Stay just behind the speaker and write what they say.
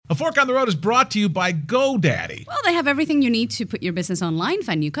A Fork on the Road is brought to you by GoDaddy. Well, they have everything you need to put your business online,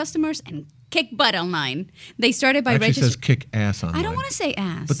 find new customers, and kick butt online. They started by registering. Actually says kick ass online. I don't want to say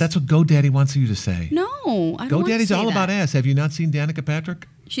ass. But that's what GoDaddy wants you to say. No, I don't want to say GoDaddy's all about ass. Have you not seen Danica Patrick?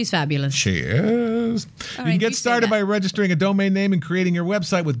 She's fabulous. She is. You can get started by registering a domain name and creating your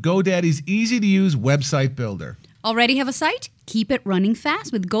website with GoDaddy's easy-to-use website builder. Already have a site? Keep it running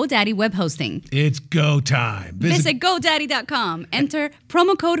fast with GoDaddy web hosting. It's go time. Visit GoDaddy.com. Enter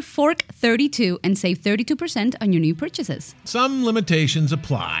promo code FORK32 and save 32% on your new purchases. Some limitations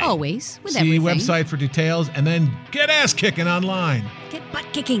apply. Always, with See everything. website for details and then get ass kicking online. Get butt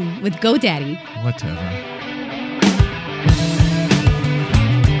kicking with GoDaddy. Whatever.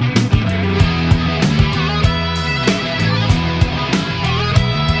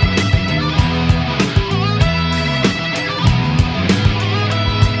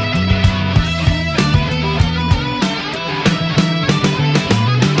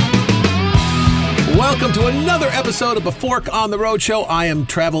 Welcome to another episode of the Fork on the Road Show. I am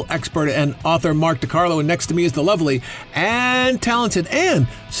travel expert and author Mark DiCarlo, and next to me is the lovely and talented and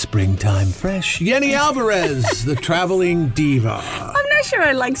springtime fresh Yenny Alvarez, the traveling diva. I'm not sure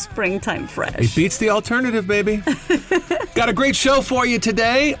I like springtime fresh. It beats the alternative, baby. Got a great show for you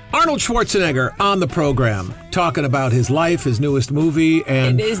today. Arnold Schwarzenegger on the program, talking about his life, his newest movie,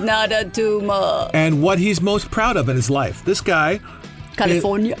 and it is not a tumor. And what he's most proud of in his life. This guy,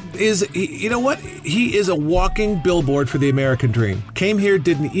 California. You know what? He is a walking billboard for the American dream. Came here,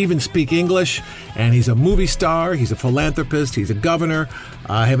 didn't even speak English, and he's a movie star, he's a philanthropist, he's a governor.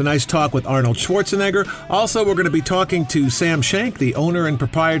 I have a nice talk with Arnold Schwarzenegger. Also, we're going to be talking to Sam Shank, the owner and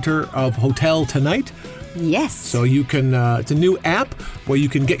proprietor of Hotel Tonight. Yes. So you can, it's a new app where you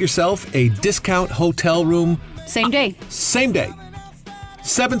can get yourself a discount hotel room. Same day. Same day.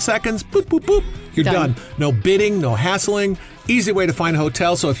 7 seconds, boop, boop, boop. You're done. No bidding, no hassling. Easy way to find a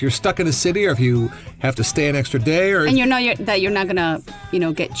hotel. So if you're stuck in a city, or if you have to stay an extra day, or and you're not gonna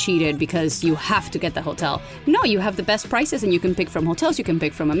get cheated because you have to get the hotel. No, you have the best prices, and you can pick from hotels. You can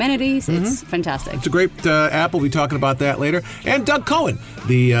pick from amenities. Mm-hmm. It's fantastic. It's a great app. We'll be talking about that later. And Doug Cohen,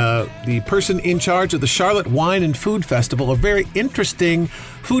 the person in charge of the Charlotte Wine and Food Festival, a very interesting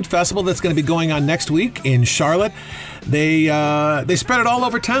food festival that's going to be going on next week in Charlotte. They spread it all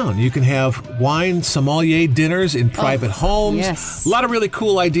over town. You can have wine sommelier dinners in private homes. Yes. A lot of really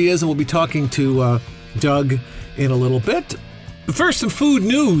cool ideas, and we'll be talking to Doug in a little bit. But first, some food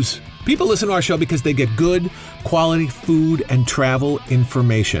news. People listen to our show because they get good, quality food and travel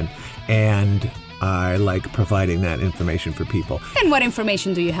information. And I like providing that information for people. And what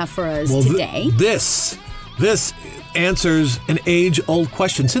information do you have for us today? This answers an age-old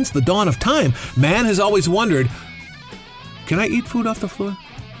question. Since the dawn of time, man has always wondered, can I eat food off the floor?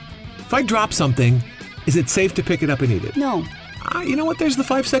 If I drop something, is it safe to pick it up and eat it? No. You know what? There's the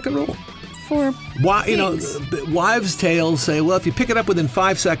 5-second rule. For wives' tales say, well, if you pick it up within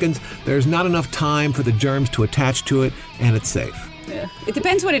 5 seconds, there's not enough time for the germs to attach to it, and it's safe. Yeah. It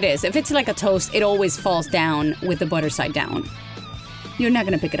depends what it is. If it's like a toast, it always falls down with the butter side down. You're not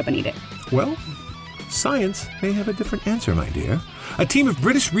going to pick it up and eat it. Well, science may have a different answer, my dear. A team of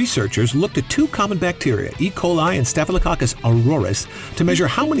British researchers looked at two common bacteria, E. coli and Staphylococcus aureus, to measure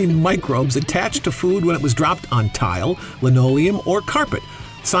how many microbes attached to food when it was dropped on tile, linoleum, or carpet.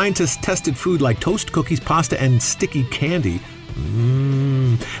 Scientists tested food like toast, cookies, pasta, and sticky candy,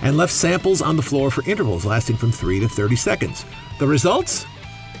 and left samples on the floor for intervals lasting from 3 to 30 seconds. The results?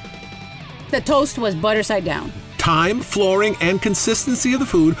 The toast was butter side down. Time, flooring, and consistency of the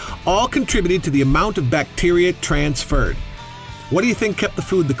food all contributed to the amount of bacteria transferred. What do you think kept the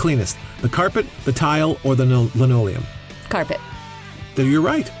food the cleanest? The carpet, the tile, or the linoleum? Carpet. You're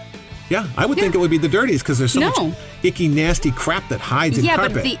right. Yeah, I would think it would be the dirtiest because there's so much icky, nasty crap that hides in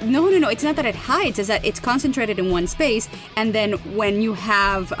carpet. Yeah, but no. It's not that it hides. It's that it's concentrated in one space. And then when you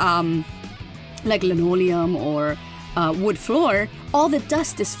have like linoleum or wood floor, all the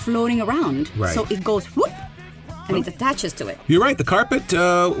dust is floating around. Right. So it goes whoop, and it attaches to it. You're right. The carpet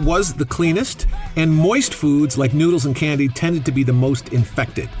was the cleanest, and moist foods like noodles and candy tended to be the most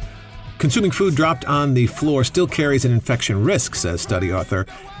infected. Consuming food dropped on the floor still carries an infection risk, says study author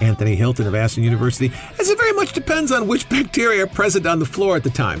Anthony Hilton of Aston University, as it very much depends on which bacteria are present on the floor at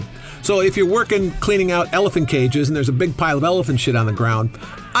the time. So if you're working cleaning out elephant cages and there's a big pile of elephant shit on the ground,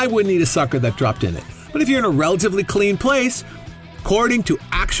 I wouldn't eat a sucker that dropped in it. But if you're in a relatively clean place, according to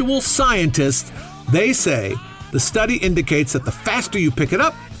actual scientists, they say the study indicates that the faster you pick it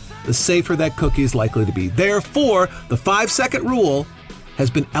up, the safer that cookie is likely to be. Therefore, the 5-second rule has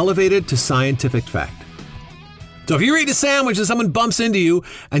been elevated to scientific fact. So if you eat a sandwich and someone bumps into you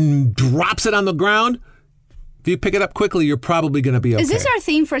and drops it on the ground, If you pick it up quickly, you're probably going to be okay. Is this our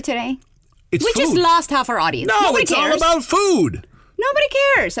theme for today? It's We food. just lost half our audience. No, Nobody it's cares. all about food. Nobody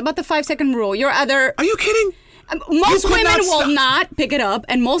cares about the 5-second rule. Your other... Are you kidding? Most You could women not will stop. not pick it up,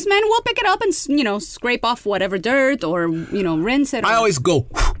 and most men will pick it up and, scrape off whatever dirt or, rinse it. I always go,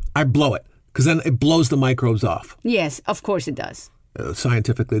 I blow it, because then it blows the microbes off. Yes, of course it does.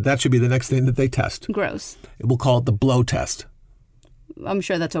 Scientifically, that should be the next thing that they test. Gross. We'll call it the blow test. I'm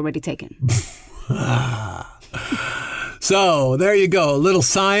sure that's already taken. So, there you go. A little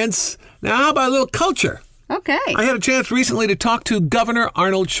science. Now, how about a little culture? Okay. I had a chance recently to talk to Governor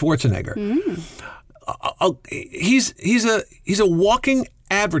Arnold Schwarzenegger. He's a walking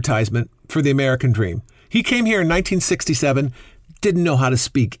advertisement for the American dream. He came here in 1967, didn't know how to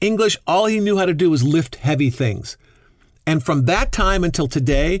speak English. All he knew how to do was lift heavy things. And from that time until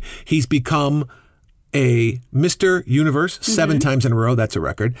today, he's become a Mr. Universe 7 times in a row. That's a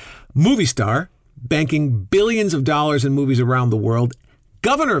record. Movie star, banking billions of dollars in movies around the world.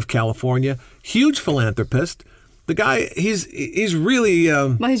 Governor of California, huge philanthropist. The guy, he's really...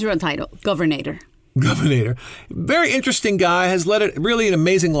 Well, his real title, Governor. Governor. Very interesting guy, has led really an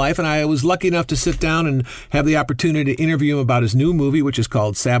amazing life, and I was lucky enough to sit down and have the opportunity to interview him about his new movie, which is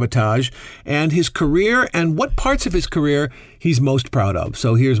called Sabotage, and his career and what parts of his career he's most proud of.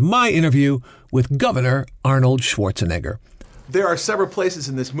 So here's my interview with Governor Arnold Schwarzenegger. There are several places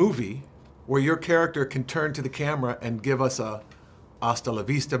in this movie where your character can turn to the camera and give us a "Hasta la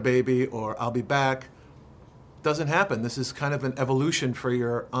vista, baby," or "I'll be back." Doesn't happen. This is kind of an evolution for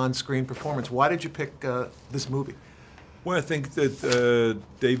your on-screen performance. Why did you pick this movie? Well, I think that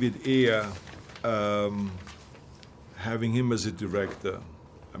David Ayer, having him as a director,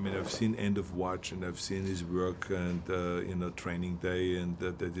 I mean, I've seen End of Watch and I've seen his work and, Training Day and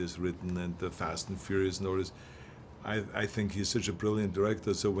that he's written and Fast and Furious and all this. I think he's such a brilliant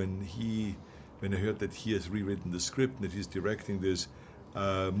director. So when I heard that he has rewritten the script and that he's directing this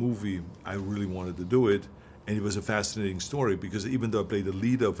movie, I really wanted to do it. And it was a fascinating story because even though I played a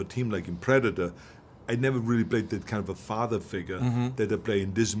leader of a team like in Predator, I never really played that kind of a father figure that I play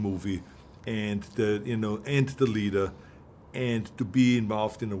in this movie, and the leader, and to be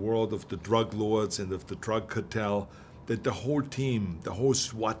involved in the world of the drug lords and of the drug cartel. That the whole team, the whole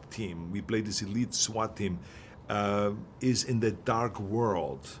SWAT team, we play this elite SWAT team, is in that dark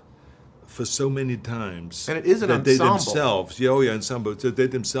world for so many times. And it is an that ensemble. They themselves, ensemble. So they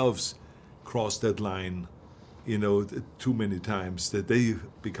themselves cross that line, too many times that they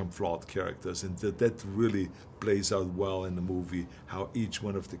become flawed characters, and that really plays out well in the movie, how each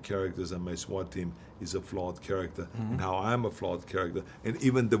one of the characters on my SWAT team is a flawed character, and how I'm a flawed character. And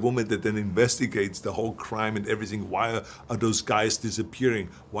even the woman that then investigates the whole crime and everything, why are those guys disappearing?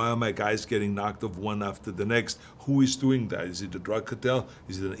 Why are my guys getting knocked off one after the next? Who is doing that? Is it a drug cartel?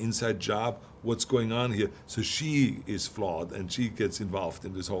 Is it an inside job? What's going on here? So she is flawed, and she gets involved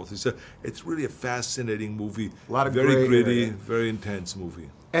in this whole thing. So it's really a fascinating movie. A lot of very gray gritty, area. very intense movie.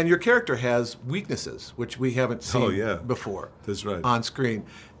 And your character has weaknesses, which we haven't seen before. That's right. On screen.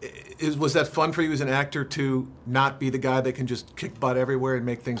 Was that fun for you as an actor to not be the guy that can just kick butt everywhere and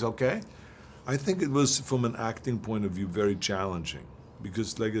make things okay? I think it was, from an acting point of view, very challenging.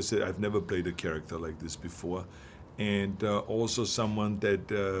 Because, like I said, I've never played a character like this before. And also someone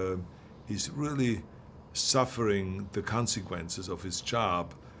that is really suffering the consequences of his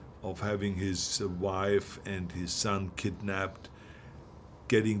job, of having his wife and his son kidnapped,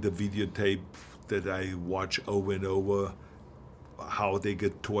 getting the videotape that I watch over and over, how they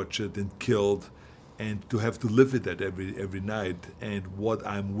get tortured and killed, and to have to live with that every night, and what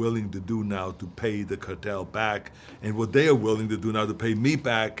I'm willing to do now to pay the cartel back, and what they are willing to do now to pay me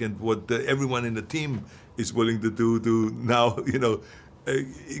back, and what everyone in the team is willing to do to now,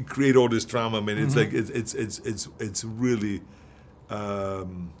 create all this drama. I mean, it's like it's really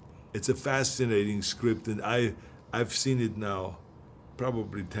it's a fascinating script, and I've seen it now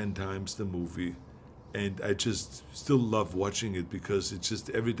probably 10 times, the movie, and I just still love watching it because it's just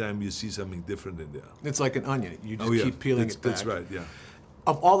every time you see something different in there. It's like an onion. You just keep peeling it back. That's right, yeah.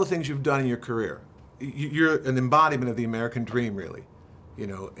 Of all the things you've done in your career, you're an embodiment of the American dream, really.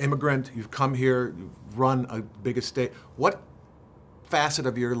 Immigrant, you've come here, you've run a big estate. What facet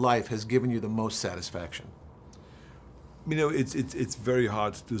of your life has given you the most satisfaction? It's very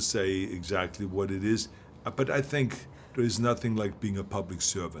hard to say exactly what it is, but I think there is nothing like being a public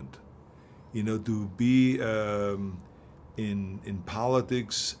servant. To be in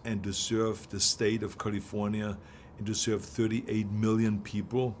politics and to serve the state of California and to serve 38 million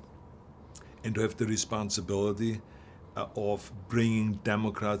people and to have the responsibility of bringing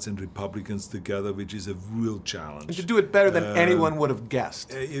Democrats and Republicans together, which is a real challenge. And to do it better than anyone would have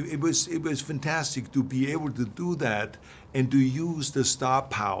guessed. It was fantastic to be able to do that and to use the star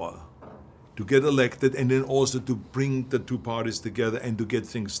power to get elected, and then also to bring the two parties together and to get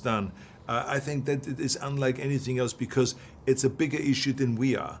things done. I think that it is unlike anything else because it's a bigger issue than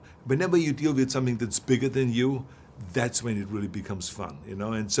we are. Whenever you deal with something that's bigger than you, that's when it really becomes fun, you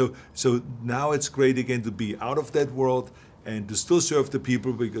know. And so now it's great again to be out of that world and to still serve the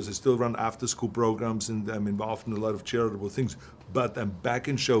people, because I still run after-school programs and I'm involved in a lot of charitable things. But I'm back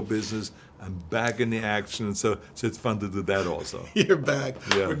in show business. I'm back in the action, and so it's fun to do that also. You're back.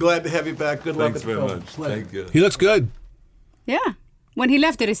 Yeah. We're glad to have you back. Good luck Thanks at the very film. much. Thank you. He looks good. Yeah. When he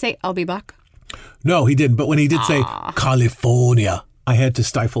left, did he say, "I'll be back"? No, he didn't. But when he did say California, I had to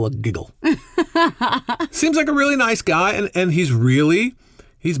stifle a giggle. Seems like a really nice guy, and he's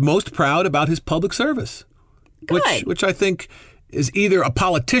most proud about his public service. Good. Which I think is either a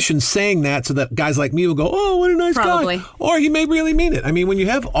politician saying that so that guys like me will go, "Oh, what a nice Probably. guy," or he may really mean it. I mean, when you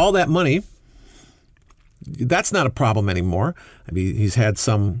have all that money, that's not a problem anymore. I mean, he's had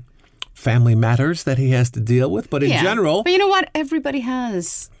some family matters that he has to deal with, but in general, But you know what? Everybody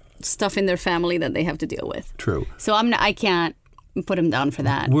has stuff in their family that they have to deal with. true. So I can't put him down for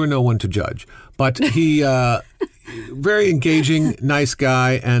that. We're no one to judge, but he very engaging, nice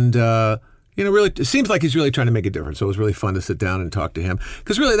guy, and really it seems like he's really trying to make a difference. So it was really fun to sit down and talk to him,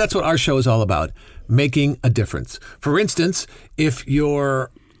 because really that's what our show is all about: making a difference. For instance, if you're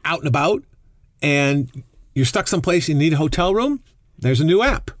out and about and you're stuck someplace, you need a hotel room, there's a new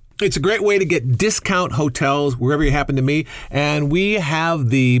app. It's a great way to get discount hotels wherever you happen to be. And we have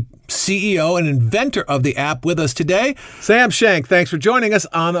the CEO and inventor of the app with us today, Sam Shank. Thanks for joining us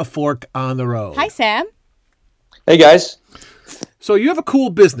on A Fork on the Road. Hi, Sam. Hey, guys. So you have a cool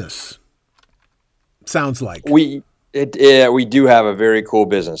business, sounds like. We do have a very cool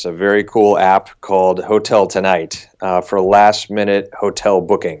business, a very cool app called Hotel Tonight for last-minute hotel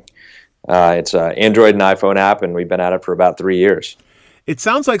booking. It's an Android and iPhone app, and we've been at it for about 3 years. It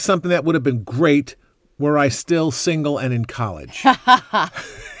sounds like something that would have been great were I still single and in college. That's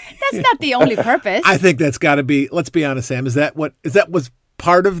not the only purpose. I think that's got to be, let's be honest, Sam, is that was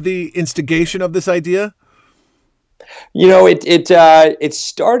part of the instigation of this idea? You know, it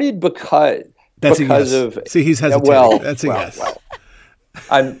started because yes. of See, he's hesitating. Well, that's a yes. Well.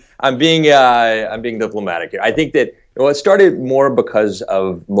 I'm being diplomatic here. I think that it started more because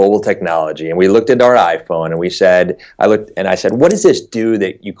of mobile technology, and we looked at our iPhone and I said, what does this do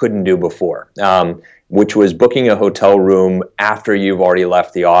that you couldn't do before? Which was booking a hotel room after you've already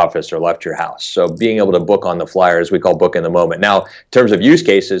left the office or left your house. So being able to book on the flyer, as we call book in the moment. Now, in terms of use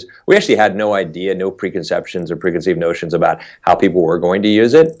cases, we actually had no idea, no preconceptions or preconceived notions about how people were going to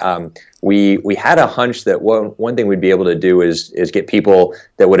use it. We had a hunch that one thing we'd be able to do is get people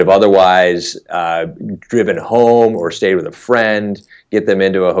that would have otherwise driven home or stayed with a friend, get them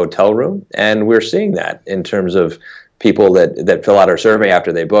into a hotel room. And we're seeing that in terms of people that fill out our survey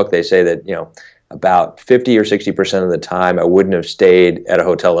after they book. They say that, about 50 or 60% of the time, I wouldn't have stayed at a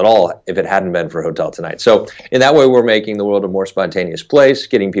hotel at all if it hadn't been for Hotel Tonight. So in that way, we're making the world a more spontaneous place,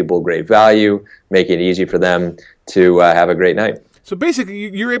 getting people great value, making it easy for them to have a great night. So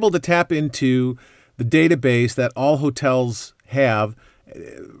basically, you're able to tap into the database that all hotels have.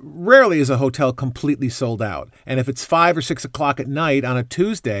 Rarely is a hotel completely sold out. And if it's 5 or 6 o'clock at night on a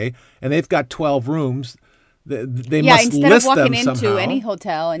Tuesday and they've got 12 rooms, they must list them somehow. Instead of walking into any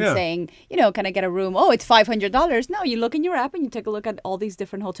hotel and saying, can I get a room? Oh, it's $500. No, you look in your app and you take a look at all these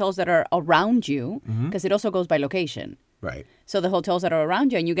different hotels that are around you, because it also goes by location. Right. So the hotels that are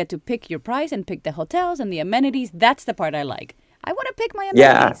around you, and you get to pick your price and pick the hotels and the amenities. That's the part I like. I want to pick my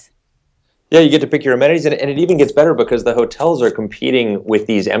amenities. Yeah, you get to pick your amenities, and it even gets better because the hotels are competing with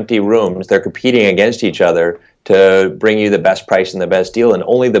these empty rooms. They're competing against each other to bring you the best price and the best deal, and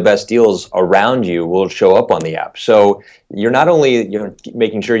only the best deals around you will show up on the app. So you're not only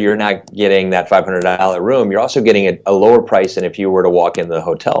making sure you're not getting that $500 room, you're also getting a lower price than if you were to walk in the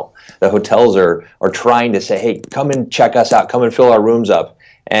hotel. The hotels are trying to say, hey, come and check us out, come and fill our rooms up,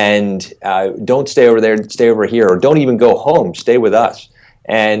 and don't stay over there, stay over here, or don't even go home, stay with us.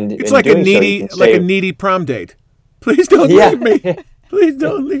 And it's like a needy prom date. Please don't leave me. Please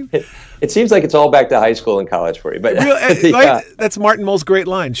don't leave me. It seems like it's all back to high school and college for you. But that's Martin Mull's great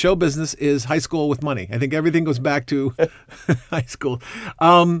line. Show business is high school with money. I think everything goes back to high school.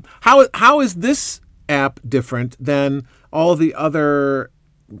 How is this app different than all the other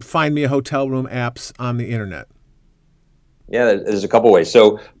Find Me a Hotel Room apps on the internet? Yeah, there's a couple ways.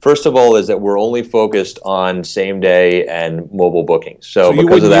 So first of all is that we're only focused on same day and mobile bookings. So you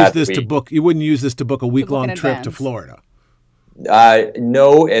because wouldn't of that, use this to book. You wouldn't use this to book a week-long in trip to advance. Florida.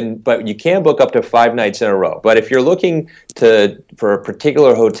 No, but you can book up to 5 nights in a row. But if you're looking for a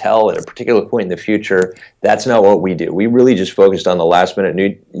particular hotel at a particular point in the future, that's not what we do. We really just focused on the last minute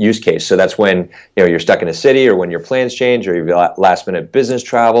new use case. So that's when you're stuck in a city, or when your plans change, or you've got last minute business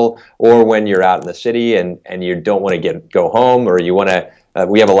travel, or when you're out in the city and you don't want to go home, or you want to.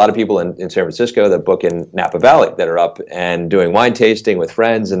 We have a lot of people in San Francisco that book in Napa Valley that are up and doing wine tasting with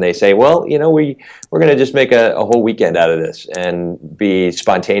friends, and they say, well, we're going to just make a whole weekend out of this and be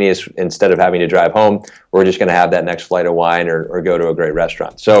spontaneous instead of having to drive home. We're just going to have that next flight of wine or go to a great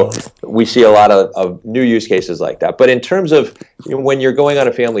restaurant. So we see a lot of new use cases like that. But in terms of when you're going on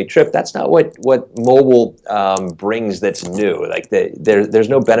a family trip, that's not what mobile brings that's new. Like there's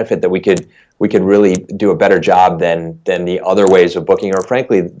no benefit that we could really do a better job than the other ways of booking, or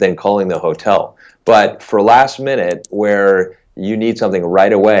frankly, than calling the hotel. But for last minute, where you need something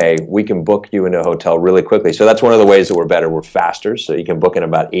right away, we can book you into a hotel really quickly. So that's one of the ways that we're better. We're faster, so you can book in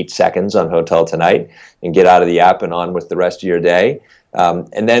about 8 seconds on Hotel Tonight and get out of the app and on with the rest of your day.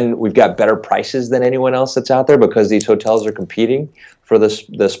 And then we've got better prices than anyone else that's out there, because these hotels are competing for the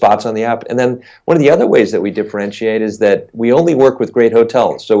spots on the app. And then one of the other ways that we differentiate is that we only work with great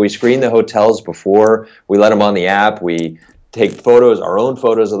hotels. So we screen the hotels before we let them on the app. We take photos, our own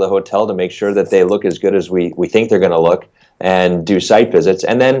photos of the hotel, to make sure that they look as good as we think they're going to look, and do site visits.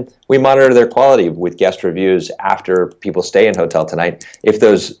 And then we monitor their quality with guest reviews after people stay in Hotel Tonight. If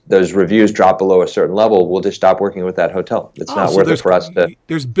those reviews drop below a certain level, we'll just stop working with that hotel. It's not worth it for us to.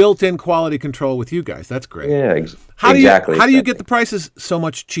 There's built-in quality control with you guys. That's great. Yeah, exactly. How do you get the prices so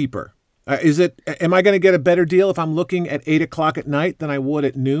much cheaper? Am I going to get a better deal if I'm looking at 8 o'clock at night than I would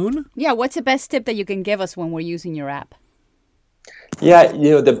at noon? Yeah, what's the best tip that you can give us when we're using your app? Yeah,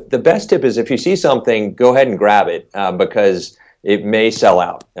 the best tip is, if you see something, go ahead and grab it, because it may sell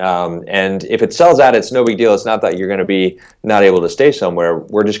out. And if it sells out, it's no big deal. It's not that you're going to be not able to stay somewhere.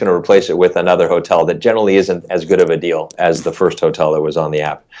 We're just going to replace it with another hotel that generally isn't as good of a deal as the first hotel that was on the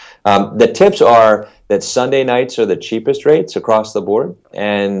app. The tips are that Sunday nights are the cheapest rates across the board,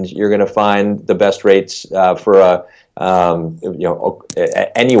 and you're going to find the best rates for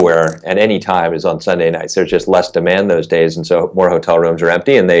anywhere at any time is on Sunday nights. There's just less demand those days, and so more hotel rooms are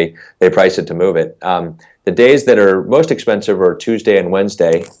empty, and they price it to move it. The days that are most expensive are Tuesday and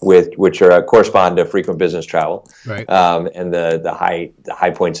Wednesday, which are correspond to frequent business travel, right? And the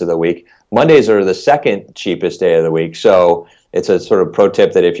high points of the week. Mondays are the second cheapest day of the week, so it's a sort of pro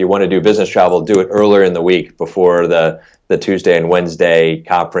tip that if you want to do business travel, do it earlier in the week before the Tuesday and Wednesday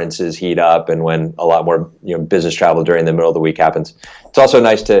conferences heat up, and when a lot more business travel during the middle of the week happens. It's also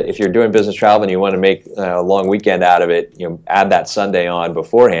nice to, if you're doing business travel and you want to make a long weekend out of it, add that Sunday on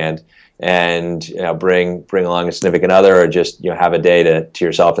beforehand, and bring along a significant other, or just have a day to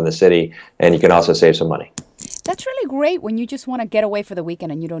yourself in the city, and you can also save some money. That's really great when you just want to get away for the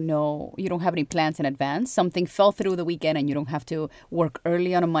weekend and you don't have any plans in advance. Something fell through the weekend and you don't have to work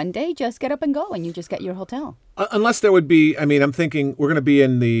early on a Monday. Just get up and go, and you just get your hotel. Unless there would be, I'm thinking we're going to be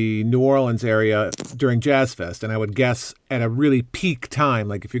in the New Orleans area during Jazz Fest, and I would guess at a really peak time,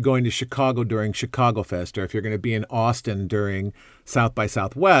 like if you're going to Chicago during Chicago Fest, or if you're going to be in Austin during South by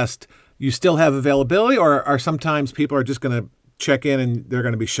Southwest, you still have availability, or are sometimes people are just going to check in and they're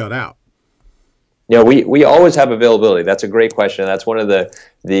going to be shut out? We always have availability. That's a great question. That's one of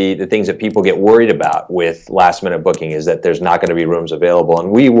the things that people get worried about with last minute booking, is that there's not going to be rooms available. And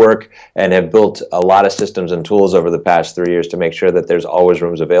we work and have built a lot of systems and tools over the past 3 years to make sure that there's always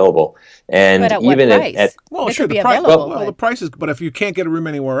rooms available. And but at even what price? The price is, but if you can't get a room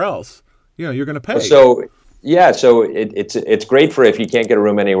anywhere else, you're going to pay. So it's great for if you can't get a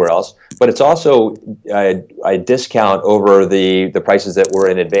room anywhere else, but it's also a discount over the prices that were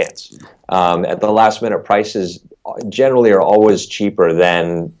in advance. At the last minute, prices generally are always cheaper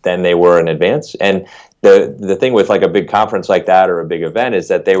than they were in advance. And the thing with like a big conference like that or a big event is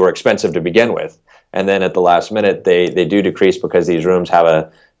that they were expensive to begin with, and then at the last minute they do decrease, because these rooms have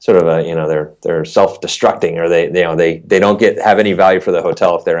a sort of they're self-destructing, or they don't have any value for the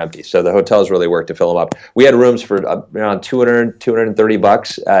hotel if they're empty. So the hotels really work to fill them up. We had rooms for around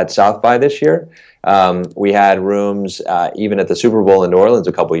 $230 at South by this year. We had rooms even at the Super Bowl in New Orleans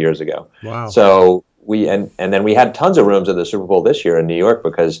a couple years ago. Wow. So and then we had tons of rooms at the Super Bowl this year in New York,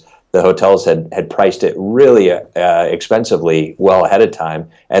 because the hotels had priced it really expensively well ahead of time,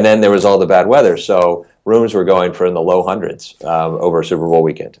 and then there was all the bad weather, so rooms were going for in the low hundreds over Super Bowl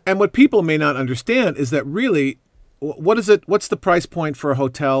weekend. And what people may not understand is that really what is it? What's the price point for a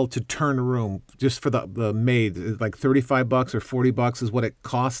hotel to turn a room just for the maid? Like $35 or $40 is what it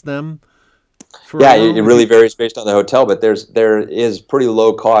costs them. Yeah, it really varies based on the hotel, but there is pretty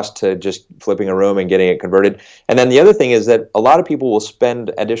low cost to just flipping a room and getting it converted. And then the other thing is that a lot of people will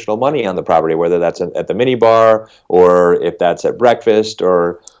spend additional money on the property, whether that's at the mini bar or if that's at breakfast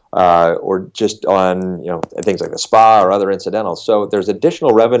or just on things like the spa or other incidentals. So there's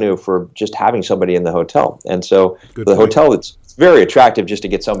additional revenue for just having somebody in the hotel, and so hotel it's very attractive just to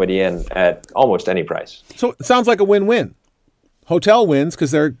get somebody in at almost any price. So it sounds like a win-win. Hotel wins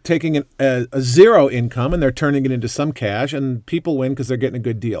because they're taking a zero income and they're turning it into some cash, and people win because they're getting a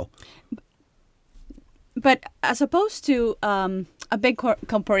good deal. But as opposed to a big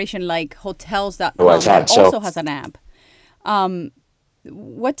corporation like Hotels.com that also has an app,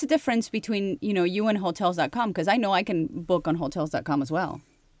 what's the difference between you and Hotels.com? Because I know I can book on Hotels.com as well.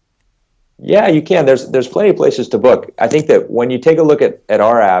 Yeah, you can. There's plenty of places to book. I think that when you take a look at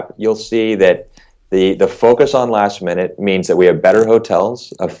our app, you'll see that the focus on last minute means that we have better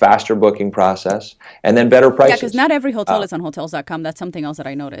hotels, a faster booking process, and then better prices. Yeah, because not every hotel is on Hotels.com. That's something else that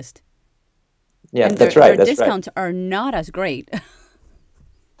I noticed. Yeah, and that's right. Their discounts are not as great.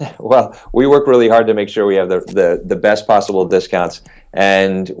 Well, we work really hard to make sure we have the best possible discounts.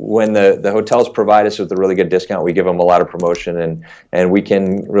 And when the hotels provide us with a really good discount, we give them a lot of promotion, and we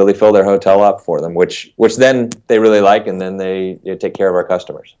can really fill their hotel up for them, which then they really like, and then they take care of our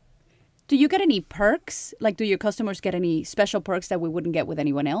customers. Do you get any perks? Like, do your customers get any special perks that we wouldn't get with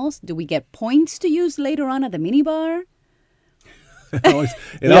anyone else? Do we get points to use later on at the minibar?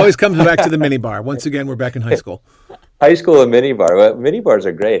 It always comes back to the minibar. Once again, we're back in high school. High school and minibar. Well, minibars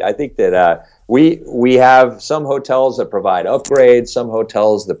are great. I think that we have some hotels that provide upgrades, some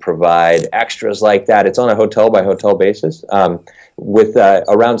hotels that provide extras like that. It's on a hotel by hotel basis. With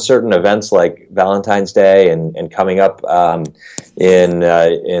around certain events like Valentine's Day and coming up in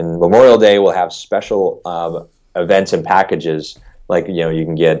Memorial Day, we'll have special events and packages. Like, you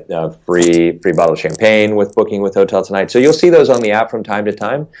can get free bottle of champagne with booking with Hotel Tonight. So you'll see those on the app from time to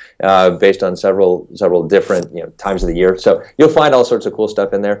time, based on several different times of the year. So you'll find all sorts of cool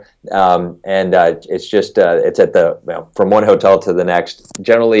stuff in there, and it's just it's at from one hotel to the next.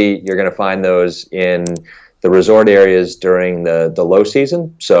 Generally, you're going to find those in the resort areas during the low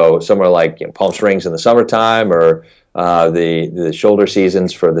season. So somewhere like Palm Springs in the summertime, or the shoulder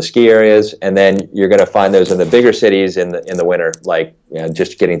seasons for the ski areas, and then you're going to find those in the bigger cities in the winter, like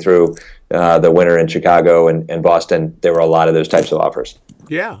just getting through the winter in Chicago and Boston. There were a lot of those types of offers.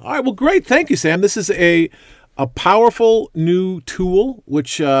 Yeah. All right. Well, great. Thank you, Sam. This is a powerful new tool,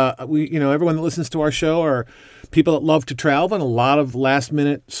 which everyone that listens to our show are people that love to travel and a lot of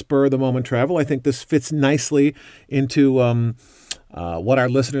last-minute, spur-of-the-moment travel. I think this fits nicely into what our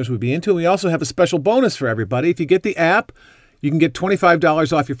listeners would be into. And we also have a special bonus for everybody. If you get the app, you can get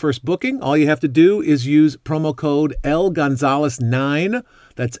 $25 off your first booking. All you have to do is use promo code LGonzales9.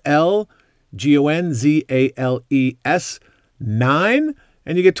 That's LGONZALES 9.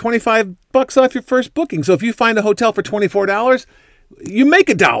 And you get $25 off your first booking. So if you find a hotel for $24, you make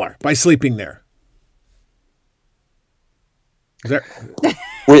 $1 by sleeping there. Is that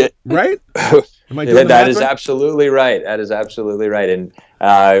right? Am I doing that is right? Absolutely right. That is absolutely right. And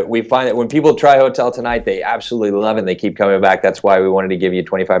we find that when people try Hotel Tonight, they absolutely love it and they keep coming back. That's why we wanted to give you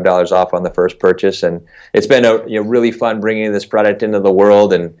 $25 off on the first purchase. And it's been really fun bringing this product into the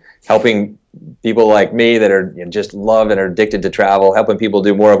world and helping people like me that are just love and are addicted to travel, helping people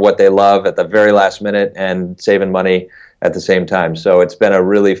do more of what they love at the very last minute and saving money at the same time. So it's been a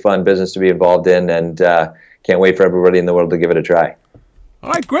really fun business to be involved in, and can't wait for everybody in the world to give it a try. All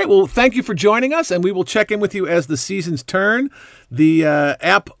right, great. Well, thank you for joining us, and we will check in with you as the seasons turn. The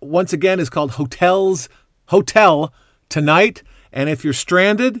app, once again, is called Hotel Tonight. And if you're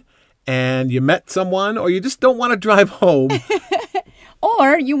stranded and you met someone, or you just don't want to drive home,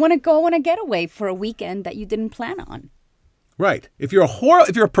 or you want to go on a getaway for a weekend that you didn't plan on. Right. If you're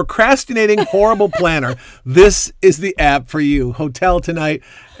a procrastinating, horrible planner, this is the app for you. Hotel Tonight.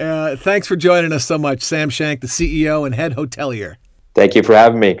 Thanks for joining us so much, Sam Shank, the CEO and head hotelier. Thank you for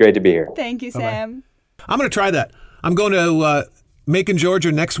having me. Great to be here. Thank you, Sam. Bye-bye. I'm going to try that. I'm going to Macon,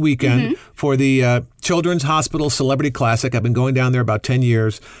 Georgia next weekend for the Children's Hospital Celebrity Classic. I've been going down there about 10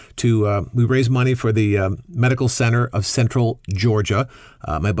 years to we raise money for the Medical Center of Central Georgia.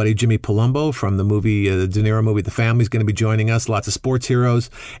 My buddy Jimmy Palumbo from the movie, the De Niro movie, The Family, is going to be joining us. Lots of sports heroes.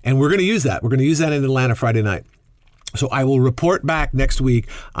 And we're going to use that. We're going to use that in Atlanta Friday night. So I will report back next week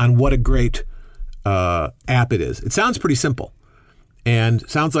on what a great app it is. It sounds pretty simple. And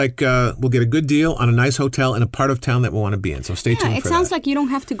sounds like we'll get a good deal on a nice hotel in a part of town that we want to be in. So stay tuned for that. It sounds like you don't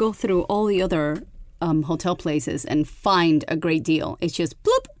have to go through all the other hotel places and find a great deal. It's just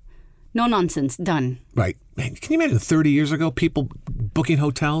bloop, no nonsense, done. Right. Man, can you imagine 30 years ago, people booking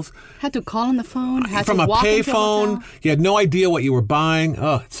hotels? Had to call on the phone, had From to a walk into a payphone. hotel. You had no idea what you were buying.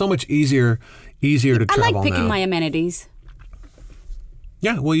 Oh, it's so much easier to I travel like picking now. my amenities.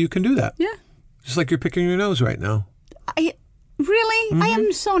 Yeah, well, you can do that. Yeah. Just like you're picking your nose right now. Really? I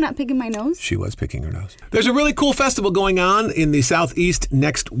am so not picking my nose. She was picking her nose. There's a really cool festival going on in the Southeast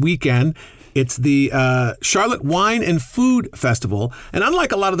next weekend. It's the Charlotte Wine and Food Festival. And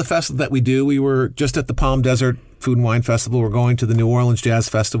unlike a lot of the festivals that we do, we were just at the Palm Desert Food and Wine Festival. We're going to the New Orleans Jazz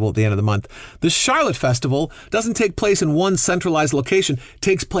Festival at the end of the month. The Charlotte Festival doesn't take place in one centralized location. It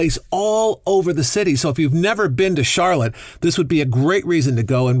takes place all over the city. So if you've never been to Charlotte, this would be a great reason to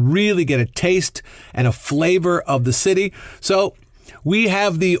go and really get a taste and a flavor of the city. So we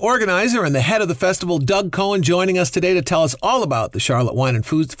have the organizer and the head of the festival, Doug Cohen, joining us today to tell us all about the Charlotte Wine and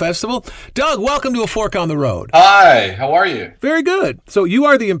Food Festival. Doug, welcome to A Fork on the Road. Hi, how are you? Very good. So you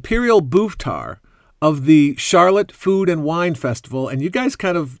are the Imperial Bouftar of the Charlotte Food and Wine Festival, and you guys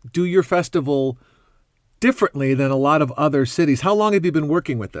kind of do your festival differently than a lot of other cities. How long have you been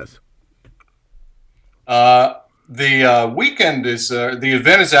working with this? The weekend is, the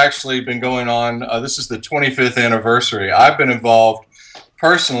event has actually been going on. This is the 25th anniversary. I've been involved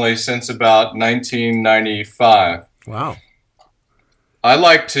personally since about 1995. Wow. I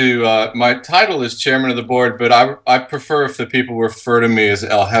like to, my title is chairman of the board, but I prefer if the people refer to me as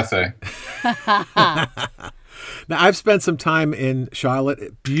El Jefe. Now, I've spent some time in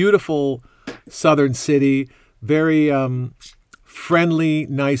Charlotte, beautiful southern city, very friendly,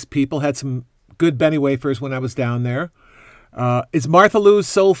 nice people. Had some good Benny wafers when I was down there. Is Martha Lou's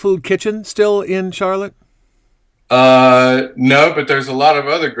Soul Food Kitchen still in Charlotte? No, but there's a lot of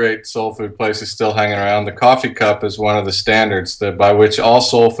other great soul food places still hanging around. The Coffee Cup is one of the standards by which all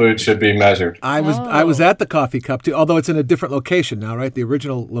soul food should be measured. I was at the Coffee Cup too, although it's in a different location now, right? The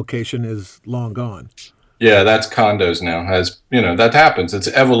original location is long gone. Yeah, that's condos now. That happens. It's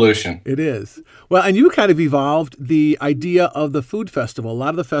evolution. It is. Well, and you kind of evolved the idea of the food festival. A lot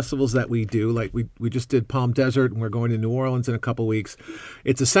of the festivals that we do, like we just did Palm Desert, and we're going to New Orleans in a couple weeks.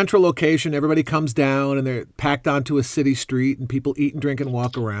 It's a central location. Everybody comes down, and they're packed onto a city street, and people eat and drink and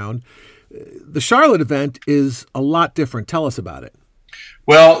walk around. The Charlotte event is a lot different. Tell us about it.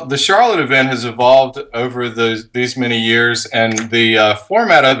 Well, the Charlotte event has evolved over these many years, and the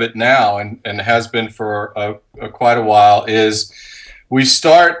format of it now, and has been for quite a while, is we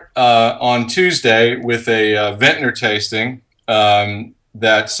start on Tuesday with a vintner tasting.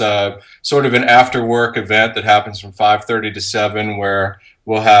 That's sort of an after-work event that happens from 5:30 to 7, where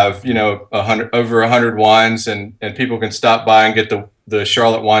we'll have over 100 wines, and people can stop by and get the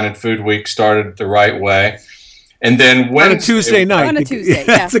Charlotte Wine and Food Week started the right way. And then Wednesday, on a Tuesday night. On a Tuesday, yeah.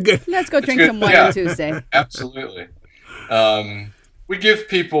 That's a good. Let's go drink some wine on Tuesday. Absolutely. We give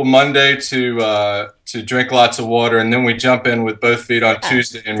people Monday to drink lots of water, and then we jump in with both feet on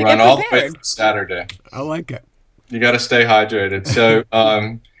Tuesday and run all the way through Saturday. I like it. You got to stay hydrated. So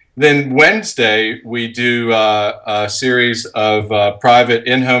then Wednesday we do a series of private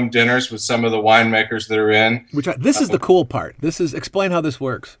in-home dinners with some of the winemakers that are in. This is the cool part. Explain how this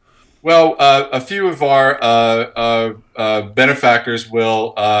works. Well, a few of our benefactors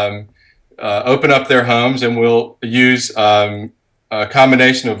will open up their homes, and we'll use a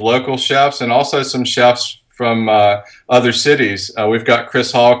combination of local chefs and also some chefs from other cities. We've got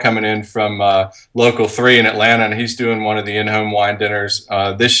Chris Hall coming in from Local 3 in Atlanta, and he's doing one of the in-home wine dinners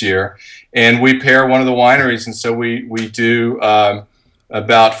this year. And we pair one of the wineries, and so we do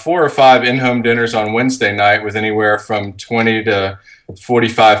about 4 or 5 in-home dinners on Wednesday night with anywhere from 20 to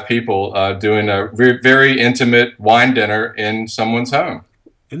 45 people doing a very intimate wine dinner in someone's home.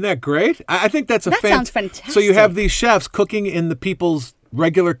 Isn't that great? I think that sounds fantastic. So you have these chefs cooking in the people's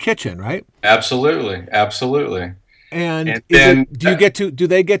regular kitchen, right? Absolutely. And then, do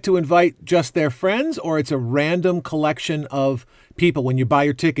they get to invite just their friends, or it's a random collection of people? When you buy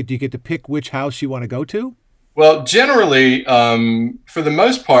your ticket, do you get to pick which house you want to go to? Well, generally, for the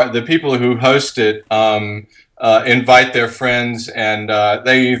most part, the people who host it invite their friends, and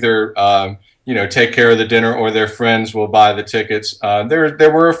they either take care of the dinner, or their friends will buy the tickets.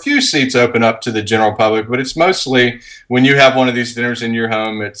 There were a few seats open up to the general public, but it's mostly when you have one of these dinners in your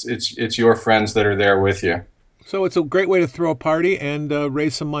home, it's your friends that are there with you. So it's a great way to throw a party and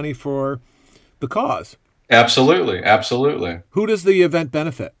raise some money for the cause. Absolutely. Who does the event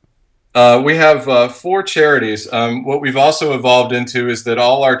benefit? We have 4 charities. What we've also evolved into is that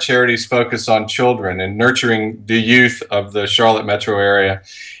all our charities focus on children and nurturing the youth of the Charlotte metro area.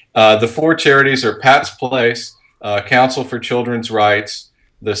 The 4 charities are Pat's Place, Council for Children's Rights,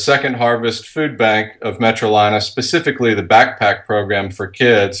 the Second Harvest Food Bank of Metrolina, specifically the backpack program for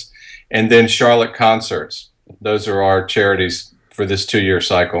kids, and then Charlotte Concerts. Those are our charities for this 2-year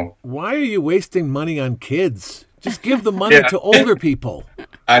cycle. Why are you wasting money on kids? Just give the money to older people.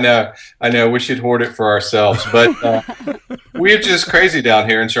 I know. We should hoard it for ourselves, but we're just crazy down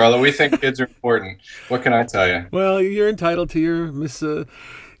here in Charlotte. We think kids are important. What can I tell you? Well, you're entitled to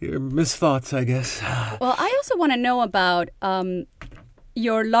your misthoughts, I guess. Well, I also want to know about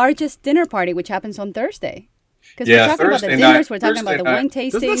your largest dinner party, which happens on Thursday. Because we're talking about the dinners, we're talking about the wine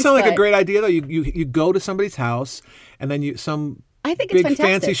tastings. Doesn't that sound like a great idea, though? You go to somebody's house, and then I think it's big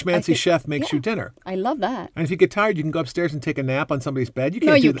fantastic. fancy schmancy chef makes you dinner. I love that. And if you get tired, you can go upstairs and take a nap on somebody's bed.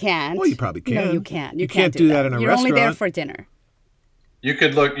 No, you can't. Well, you probably can. No, you can't. You can't do that in a You're restaurant. only there for dinner. You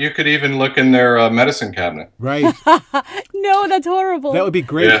could even look in their medicine cabinet. Right. No, that's horrible. That would be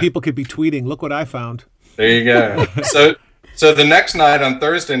great. Yeah. People could be tweeting, "Look what I found." There you go. So the next night, on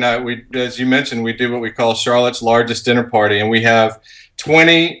Thursday night, as you mentioned, we do what we call Charlotte's largest dinner party, and we have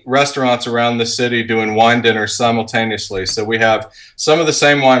 20 restaurants around the city doing wine dinners simultaneously. So we have some of the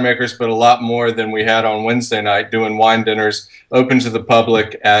same winemakers, but a lot more than we had on Wednesday night, doing wine dinners open to the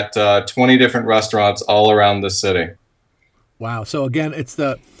public at 20 different restaurants all around the city. Wow. So again, it's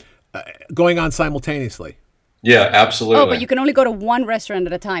the going on simultaneously. Yeah, absolutely. Oh, but you can only go to one restaurant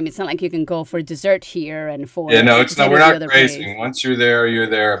at a time. It's not like you can go for dessert here and for... Yeah, no, it's not. We're not racing. Place. Once you're there, you're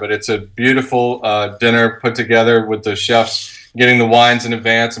there. But it's a beautiful dinner put together with the chefs getting the wines in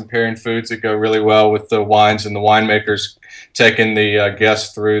advance and pairing foods that go really well with the wines, and the winemakers taking the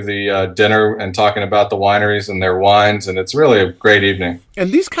guests through the dinner and talking about the wineries and their wines. And it's really a great evening.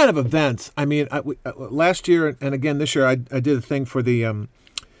 And these kind of events, I mean, last year and again this year, I did a thing for the...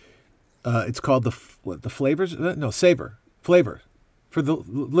 it's called the Flavors? No, Savor. Flavor. For the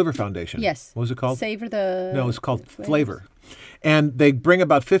Liver Foundation. Yes. What was it called? Savor the... No, it's called Flavor. And they bring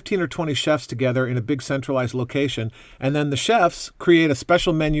about 15 or 20 chefs together in a big centralized location. And then the chefs create a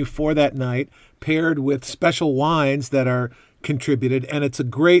special menu for that night paired with special wines that are contributed. And it's a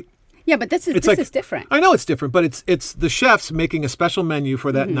great... Yeah, but this is different. I know it's different, but it's the chefs making a special menu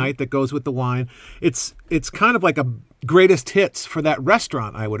for that night that goes with the wine. It's kind of like a greatest hits for that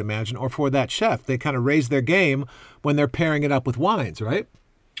restaurant, I would imagine, or for that chef. They kind of raise their game when they're pairing it up with wines, right?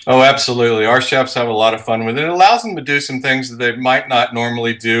 Oh, absolutely. Our chefs have a lot of fun with it. It allows them to do some things that they might not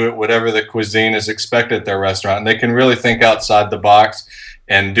normally do at whatever the cuisine is expected at their restaurant. And they can really think outside the box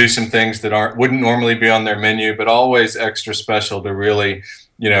and do some things that wouldn't normally be on their menu, but always extra special to really,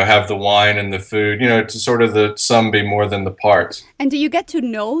 have the wine and the food, to sort of the sum be more than the parts. And do you get to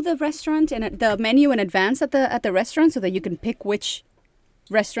know the restaurant and the menu in advance at the restaurant so that you can pick which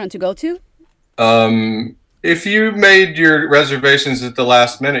restaurant to go to? If you made your reservations at the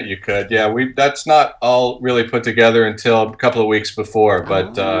last minute, you could. Yeah, that's not all really put together until a couple of weeks before.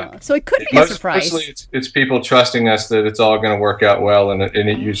 But so it could be a surprise. Mostly it's people trusting us that it's all going to work out well, and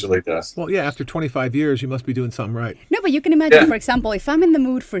it usually does. Well, yeah, after 25 years, you must be doing something right. No, but you can imagine, for example, if I'm in the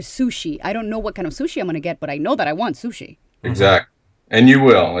mood for sushi, I don't know what kind of sushi I'm going to get, but I know that I want sushi. Exactly, and you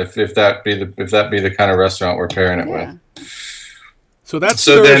will if that be the kind of restaurant we're pairing it with. So that's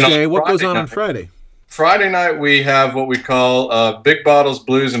Thursday. What goes on Friday? Friday night, we have what we call Big Bottles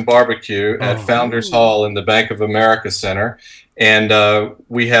Blues and Barbecue at Founders Hall in the Bank of America Center. And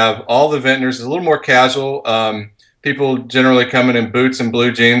we have all the vintners. It's a little more casual. People generally coming in boots and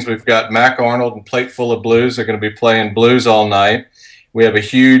blue jeans. We've got Mac Arnold and Plate Full of Blues. They're going to be playing blues all night. We have a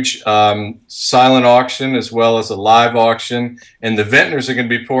huge silent auction as well as a live auction. And the vintners are going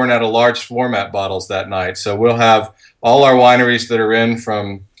to be pouring out large format bottles that night. So we'll have all our wineries that are in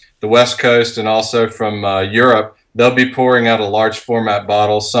from the West Coast and also from Europe. They'll be pouring out a large format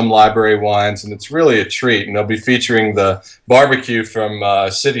bottles, some library wines, and it's really a treat. And they'll be featuring the barbecue from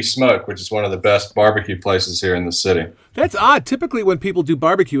City Smoke, which is one of the best barbecue places here in the city. That's odd. Typically when people do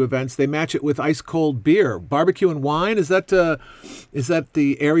barbecue events, they match it with ice cold beer. Barbecue and wine, is that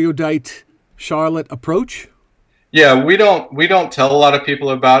the erudite Charlotte approach? Yeah, we don't tell a lot of people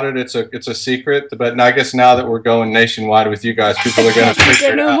about it. It's a secret, but I guess now that we're going nationwide with you guys, people are going to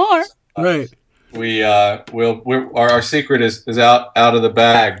figure it out. More. Right. Our secret is out of the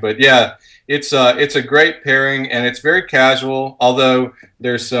bag. But yeah, it's a great pairing and it's very casual. Although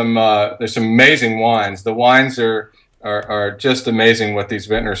there's some amazing wines. The wines are just amazing what these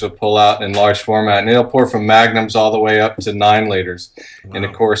vintners will pull out in large format, and they'll pour from magnums all the way up to 9 liters. Wow. And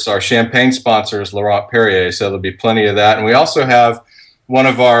of course, our champagne sponsor is Laurent Perrier, so there'll be plenty of that. And we also have one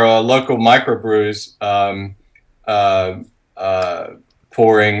of our local microbrews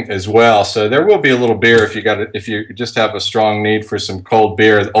pouring as well. So there will be a little beer if you just have a strong need for some cold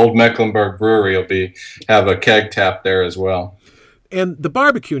beer. The Old Mecklenburg Brewery will have a keg tap there as well. And the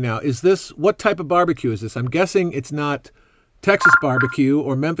barbecue now, what type of barbecue is this? I'm guessing it's not Texas barbecue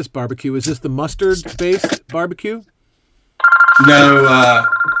or Memphis barbecue. Is this the mustard-based barbecue? No,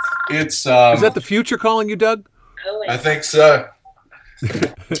 it's... is that the future calling you, Doug? I think so.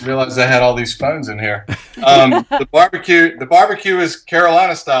 I realized I had all these phones in here. The barbecue is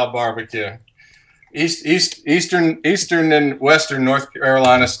Carolina-style barbecue. Eastern and Western North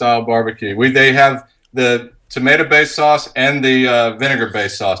Carolina-style barbecue. They have the tomato-based sauce and the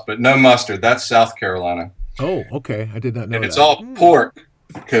vinegar-based sauce, but no mustard. That's South Carolina. Oh, okay. I did not know and that. It's all pork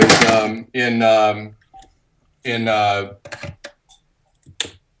because in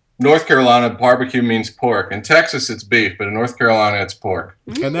North Carolina, barbecue means pork. In Texas, it's beef, but in North Carolina, it's pork.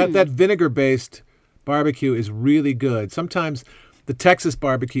 And that vinegar-based barbecue is really good. Sometimes the Texas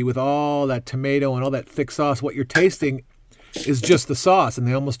barbecue with all that tomato and all that thick sauce, what you're tasting is just the sauce, and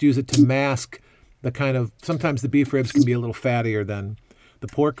they almost use it to mask the kind of, sometimes the beef ribs can be a little fattier than the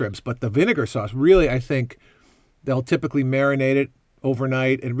pork ribs, but the vinegar sauce, really, I think they'll typically marinate it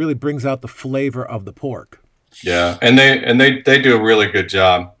overnight. It really brings out the flavor of the pork. Yeah, and they do a really good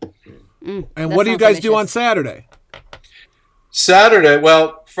job. And what do you guys do on Saturday? Saturday,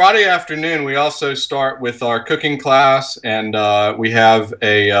 well, Friday afternoon, we also start with our cooking class, and we have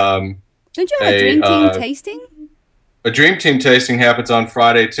a... Don't you have a Dream Team tasting? A Dream Team tasting happens on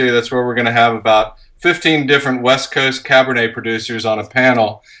Friday, too. That's where we're going to have about 15 different West Coast Cabernet producers on a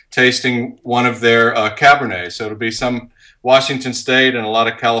panel tasting one of their Cabernets. So it'll be some Washington State and a lot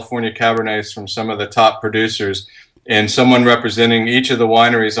of California Cabernets from some of the top producers, and someone representing each of the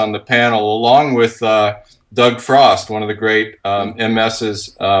wineries on the panel, along with Doug Frost, one of the great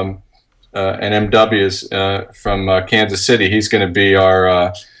MSs and MWs from Kansas City. He's going to be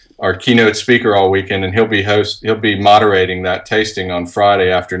our keynote speaker all weekend, and he'll be moderating that tasting on Friday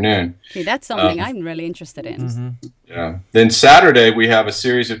afternoon. Okay, that's something I'm really interested in. Mm-hmm. Yeah. Then Saturday we have a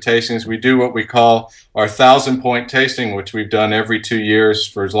series of tastings. We do what we call our 1,000-point tasting, which we've done every 2 years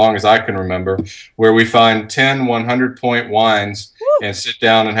for as long as I can remember, where we find 10 100-point wines and sit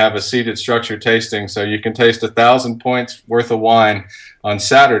down and have a seated structured tasting. So you can taste 1,000 points worth of wine on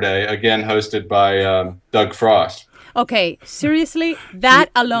Saturday, again hosted by Doug Frost. Okay, seriously, that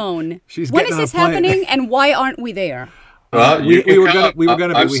alone. When is this happening, and why aren't we there? Well, we were going to be.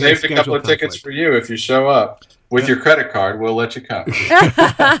 I've saved a couple of tickets for you if you show up with your credit card. We'll let you come.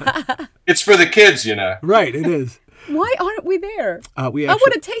 It's for the kids, you know. Right, it is. Why aren't we there? I would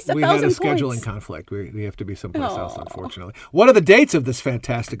have tasted 1,000 We had a points. scheduling conflict. We have to be someplace else, unfortunately. What are the dates of this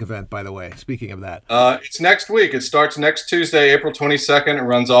fantastic event, by the way, speaking of that? It's next week. It starts next Tuesday, April 22nd. It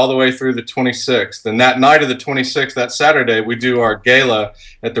runs all the way through the 26th. And that night of the 26th, that Saturday, we do our gala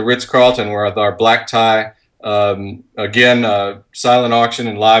at the Ritz-Carlton, where our black tie, silent auction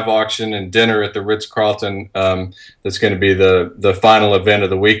and live auction and dinner at the Ritz-Carlton. That's going to be the final event of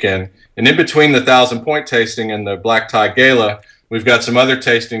the weekend. And in between the 1,000-point tasting and the black tie gala, we've got some other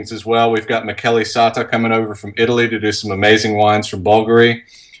tastings as well. We've got Michele Sata coming over from Italy to do some amazing wines from Bulgari.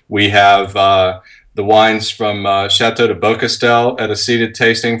 We have the wines from Chateau de Beaucastel at a seated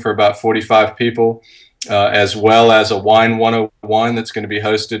tasting for about 45 people, as well as a Wine 101 that's going to be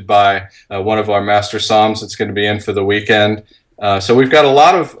hosted by one of our master somms that's going to be in for the weekend. So we've got a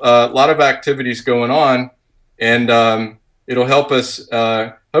lot of activities going on, and it'll help us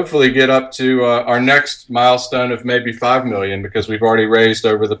hopefully get up to our next milestone of maybe $5 million, because we've already raised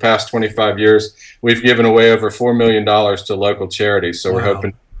over the past 25 years. We've given away over $4 million to local charities. So we're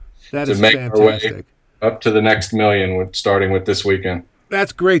hoping to make our way up to the next million, starting with this weekend.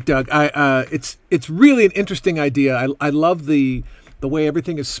 That's great, Doug. It's really an interesting idea. I love the way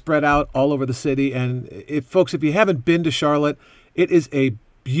everything is spread out all over the city. And if you haven't been to Charlotte, it is a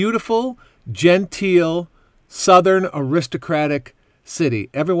beautiful, genteel, southern, aristocratic city.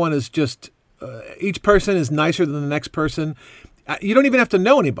 Everyone is just, each person is nicer than the next person. You don't even have to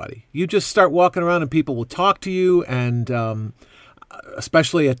know anybody. You just start walking around and people will talk to you, and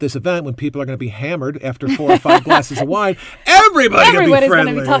especially at this event when people are going to be hammered after 4 or 5 glasses of wine, everybody's going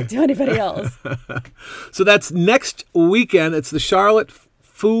to be talking to anybody else. So that's next weekend. It's the Charlotte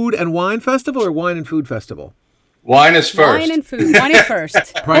Food and Wine Festival, or Wine and Food Festival? Wine is first. Wine and food. Wine is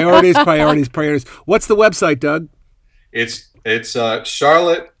first. Priorities. What's the website, Doug? It's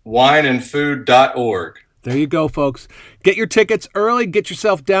charlottewineandfood.org. There you go, folks. Get your tickets early. Get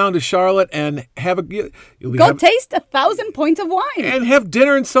yourself down to Charlotte and taste 1,000 points of wine. And have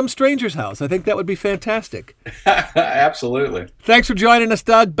dinner in some stranger's house. I think that would be fantastic. Absolutely. Thanks for joining us,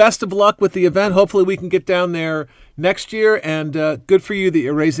 Doug. Best of luck with the event. Hopefully we can get down there next year. And good for you that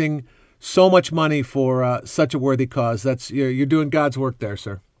you're raising so much money for such a worthy cause. You're doing God's work there,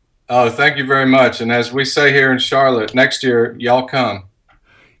 sir. Oh, thank you very much. And as we say here in Charlotte, next year, y'all come.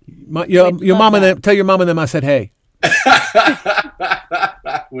 Your mom and them, tell your mom and them I said hey.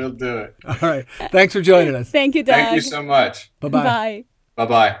 We'll do it. All right. Thanks for joining us. Thank you, Doug. Thank you so much. Bye-bye. Bye.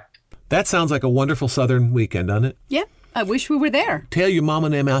 Bye-bye. That sounds like a wonderful Southern weekend, doesn't it? Yeah, I wish we were there. Tell your mom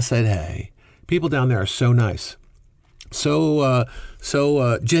and them I said hey. People down there are so nice. So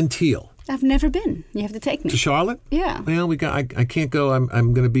genteel. I've never been. You have to take me. To Charlotte? Yeah. Well, I can't go. I'm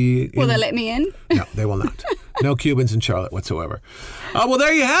going to be. Will they let me in? No, they will not. No Cubans in Charlotte whatsoever. Well,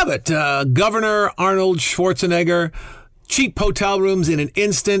 there you have it. Governor Arnold Schwarzenegger, cheap hotel rooms in an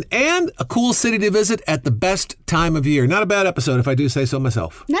instant, and a cool city to visit at the best time of year. Not a bad episode, if I do say so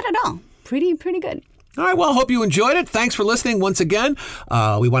myself. Not at all. Pretty good. All right, well, hope you enjoyed it. Thanks for listening once again.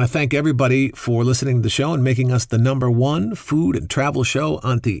 We want to thank everybody for listening to the show and making us the #1 food and travel show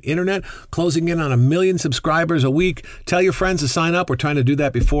on the internet, closing in on 1 million subscribers a week. Tell your friends to sign up. We're trying to do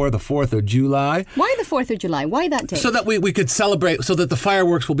that before the 4th of July. Why the 4th of July? Why that day? So that we could celebrate, so that the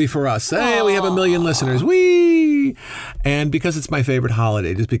fireworks will be for us. Hey, we have 1 million listeners. Whee! And because it's my favorite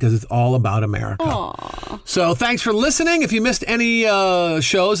holiday, just because it's all about America. Aww. So thanks for listening. If you missed any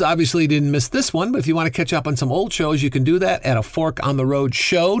shows, obviously you didn't miss this one, but if you want to catch up on some old shows, you can do that at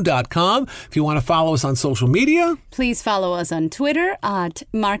aforkontheroadshow.com. If you want to follow us on social media, please follow us on Twitter at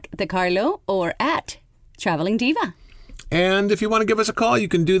Mark DeCarlo or at Traveling Diva. and if you want to give us a call, you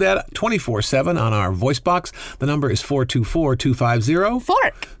can do that 24/7 on our voice box. The number is 424-250.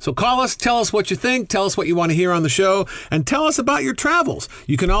 Fork. So call us, tell us what you think, tell us what you want to hear on the show, and tell us about your travels.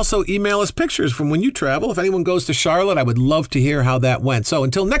 You can also email us pictures from when you travel. If anyone goes to Charlotte, I would love to hear how that went. So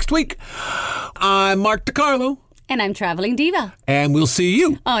until next week, I'm Mark DeCarlo. And I'm Traveling Diva. And we'll see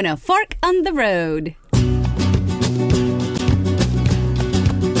you on A Fork on the Road.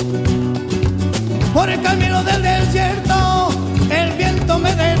 Por el camino del desierto, el viento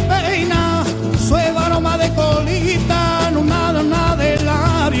me despeina, suave aroma de colita, nada del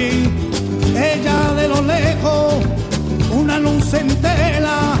aire. Ella de lo lejos, una luz en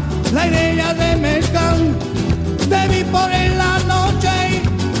tela, la idea de mezcal, te vi por en la noche,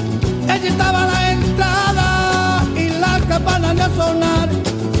 ella estaba a la entrada y la campana de sonar,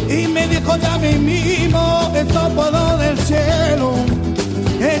 y me dijo ya mismo, esto puedo del cielo.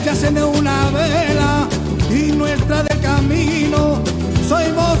 Ella enciende una vela y nuestra del camino.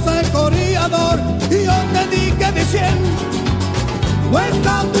 Soy vos el corredor y yo te dije diciendo: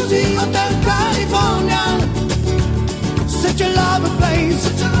 Welcome to the Hotel California. Such a lovely place,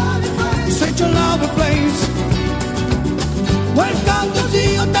 such a lovely place. Welcome to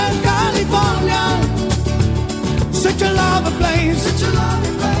the Hotel California. Such a lovely place,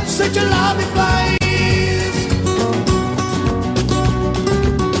 such a lovely place.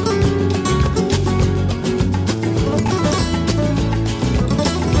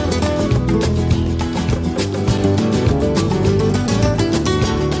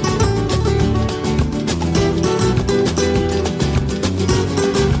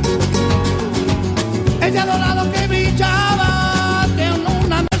 Ella dorado que brillaba de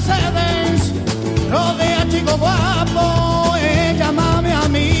una Mercedes, rodea chico guapo, ella mami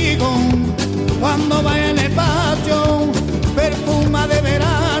amigo. Cuando va en el patio, perfuma de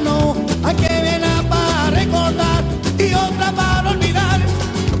verano, hay que viene para recordar y otra para olvidar.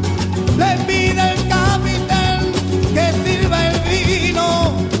 Le pide el capitán que sirva el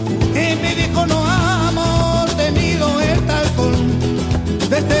vino y me dijo: no amor, tenido el alcohol.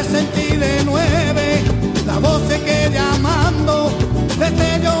 Desde sentí de 9, la voz se queda llamando,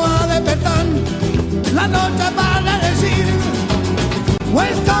 desde yo a despertar, la noche para decir: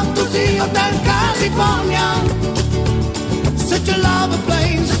 Welcome to the Hotel California. Such a lovely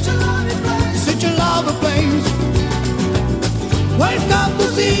place, such a lovely place. Welcome to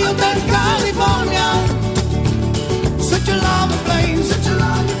the Hotel California. Such a lovely place, such a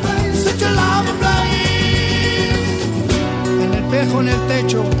lovely place, such a lovely place. En el espejo en el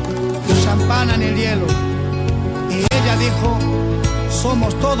techo, champana en el hielo. Y ella dijo: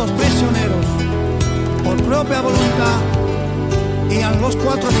 somos todos prisioneros por propia voluntad. Y a los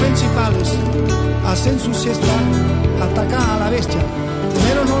 4 principales hacen su siesta, atacan a la bestia,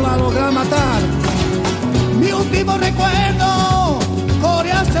 pero no la logran matar. Mi último recuerdo,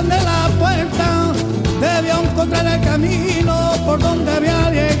 corearse de la puerta, debió encontrar el camino por donde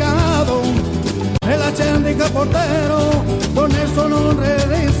había llegado. El achéndica portero, con eso no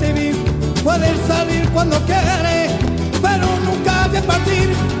recibir. Puede salir cuando quiere, pero nunca de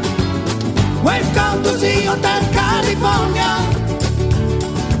partir. Welcome to the Hotel California.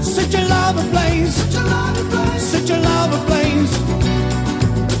 Such a lovely place, such a lovely place, such a lovely place.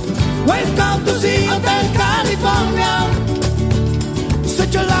 Welcome to the Hotel California.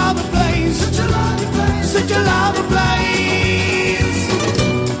 Such a lovely such a lover play.